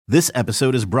This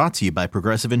episode is brought to you by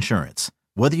Progressive Insurance.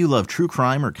 Whether you love true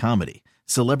crime or comedy,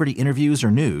 celebrity interviews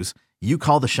or news, you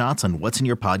call the shots on what's in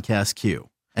your podcast queue.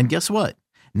 And guess what?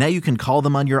 Now you can call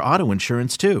them on your auto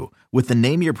insurance too with the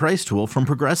Name Your Price tool from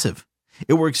Progressive.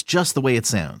 It works just the way it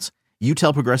sounds. You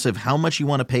tell Progressive how much you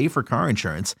want to pay for car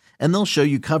insurance, and they'll show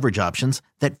you coverage options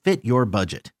that fit your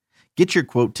budget. Get your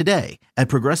quote today at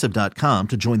Progressive.com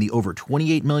to join the over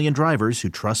 28 million drivers who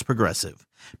trust Progressive.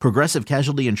 Progressive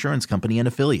Casualty Insurance Company and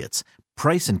Affiliates.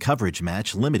 Price and coverage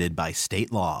match limited by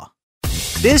state law.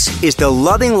 This is the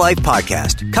Loving Life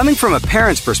Podcast, coming from a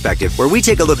parent's perspective where we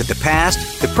take a look at the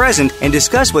past, the present, and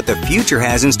discuss what the future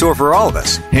has in store for all of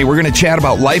us. Hey, we're going to chat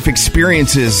about life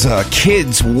experiences,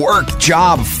 kids, work,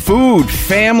 job, food,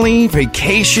 family,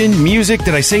 vacation, music.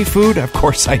 Did I say food? Of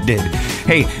course I did.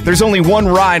 Hey, there's only one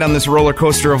ride on this roller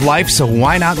coaster of life, so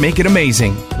why not make it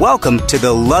amazing? Welcome to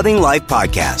the Loving Life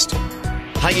Podcast.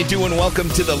 How you doing? Welcome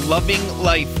to the Loving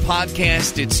Life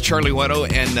Podcast. It's Charlie Weddle,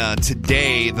 and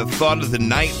today the thought of the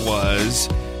night was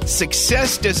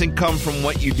success doesn't come from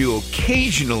what you do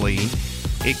occasionally.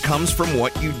 It comes from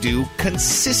what you do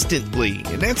consistently.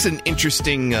 And that's an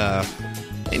interesting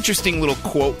little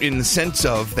quote in the sense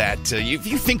of that if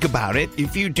you think about it,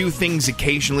 if you do things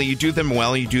occasionally, you do them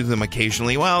well, you do them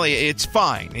occasionally, well, it's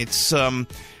fine. It's, I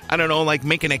don't know, like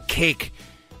making a cake.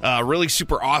 Really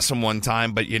super awesome one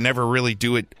time, but you never really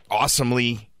do it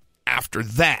awesomely after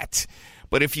that.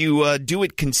 But if you do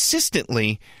it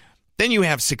consistently, then you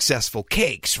have successful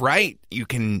cakes, right? You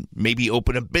can maybe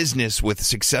open a business with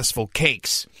successful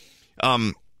cakes.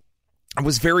 I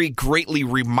was very greatly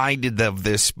reminded of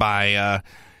this by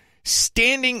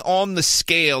standing on the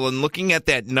scale and looking at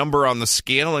that number on the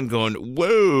scale and going,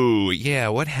 whoa, yeah,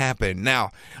 what happened? Now,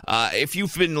 if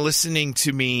you've been listening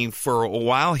to me for a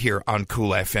while here on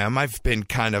Cool FM, I've been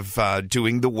kind of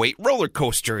doing the weight roller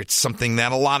coaster. It's something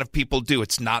that a lot of people do.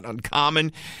 It's not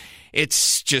uncommon.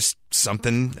 It's just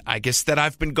something, I guess, that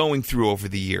I've been going through over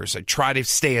the years. I try to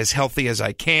stay as healthy as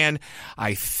I can.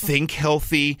 I think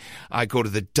healthy. I go to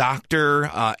the doctor,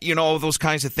 all those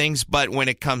kinds of things. But when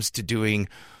it comes to doing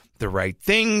the right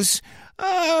things,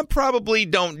 probably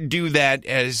don't do that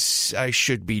as I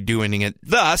should be doing it.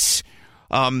 Thus,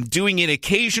 doing it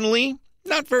occasionally,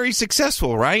 not very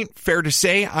successful, right? Fair to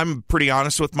say. I'm pretty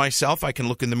honest with myself. I can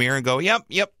look in the mirror and go, yep,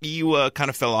 you kind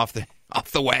of fell off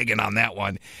the wagon on that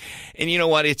one. And you know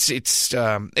what? It's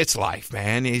life,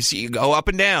 man. You go up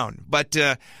and down. But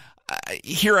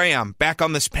here I am, back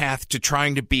on this path to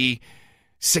trying to be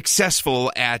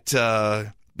successful at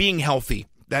being healthy.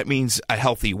 That means a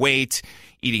healthy weight,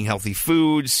 eating healthy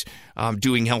foods,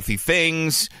 doing healthy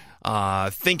things,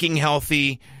 thinking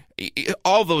healthy,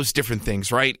 all those different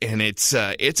things, right? And it's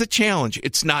a challenge.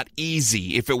 It's not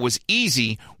easy. If it was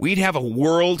easy, we'd have a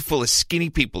world full of skinny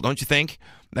people, don't you think?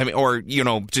 I mean, or,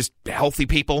 just healthy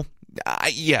people.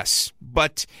 Yes,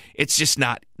 but it's just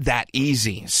not that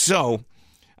easy. So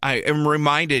I am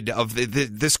reminded of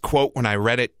this quote when I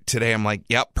read it today. I'm like,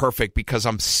 yep, perfect, because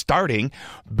I'm starting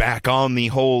back on the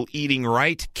whole eating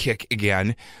right kick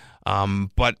again.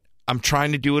 But I'm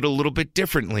trying to do it a little bit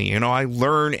differently. I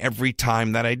learn every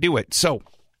time that I do it. So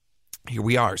here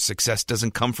we are. Success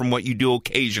doesn't come from what you do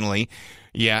occasionally.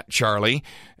 Yeah, Charlie.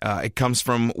 It comes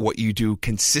from what you do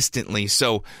consistently.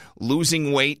 So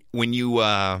losing weight when you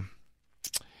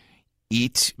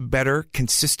eat better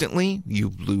consistently,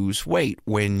 you lose weight.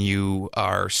 When you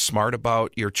are smart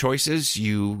about your choices,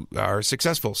 you are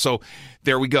successful. So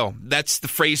there we go. That's the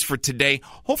phrase for today.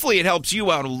 Hopefully it helps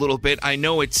you out a little bit. I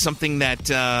know it's something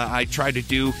that I try to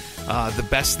do the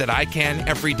best that I can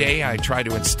every day. I try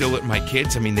to instill it in my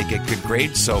kids. I mean, they get good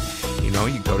grades. So,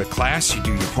 you go to class, you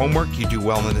do your homework, you do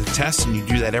well in the tests, and you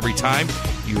do that every time.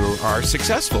 You are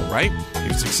successful, right?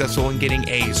 You're successful in getting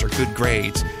A's or good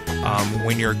grades.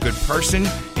 When you're a good person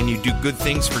and you do good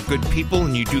things for good people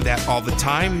and you do that all the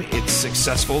time, it's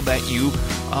successful that you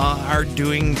are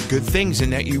doing good things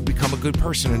and that you become a good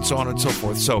person and so on and so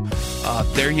forth. So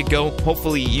there you go.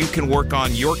 Hopefully you can work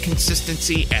on your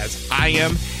consistency as I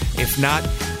am. If not,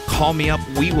 call me up.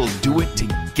 We will do it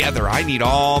together. I need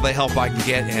all the help I can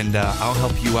get, and I'll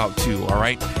help you out too, all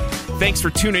right? Thanks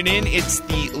for tuning in. It's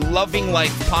the Loving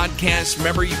Life Podcast.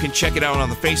 Remember, you can check it out on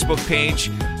the Facebook page,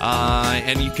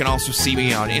 and you can also see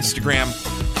me on Instagram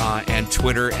and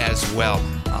Twitter as well.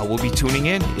 We'll be tuning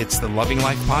in. It's the Loving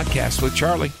Life Podcast with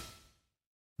Charlie.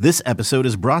 This episode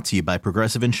is brought to you by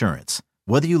Progressive Insurance.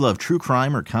 Whether you love true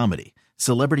crime or comedy,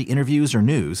 celebrity interviews or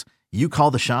news, you call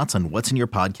the shots on what's in your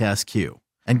podcast queue.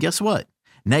 And guess what?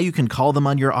 Now you can call them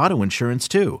on your auto insurance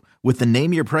too with the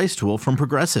Name Your Price tool from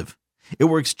Progressive. It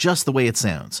works just the way it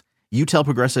sounds. You tell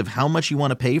Progressive how much you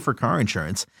want to pay for car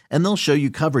insurance, and they'll show you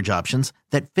coverage options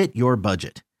that fit your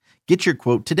budget. Get your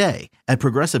quote today at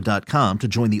Progressive.com to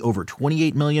join the over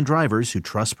 28 million drivers who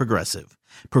trust Progressive.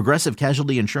 Progressive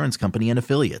Casualty Insurance Company and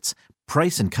Affiliates.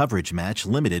 Price and coverage match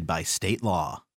limited by state law.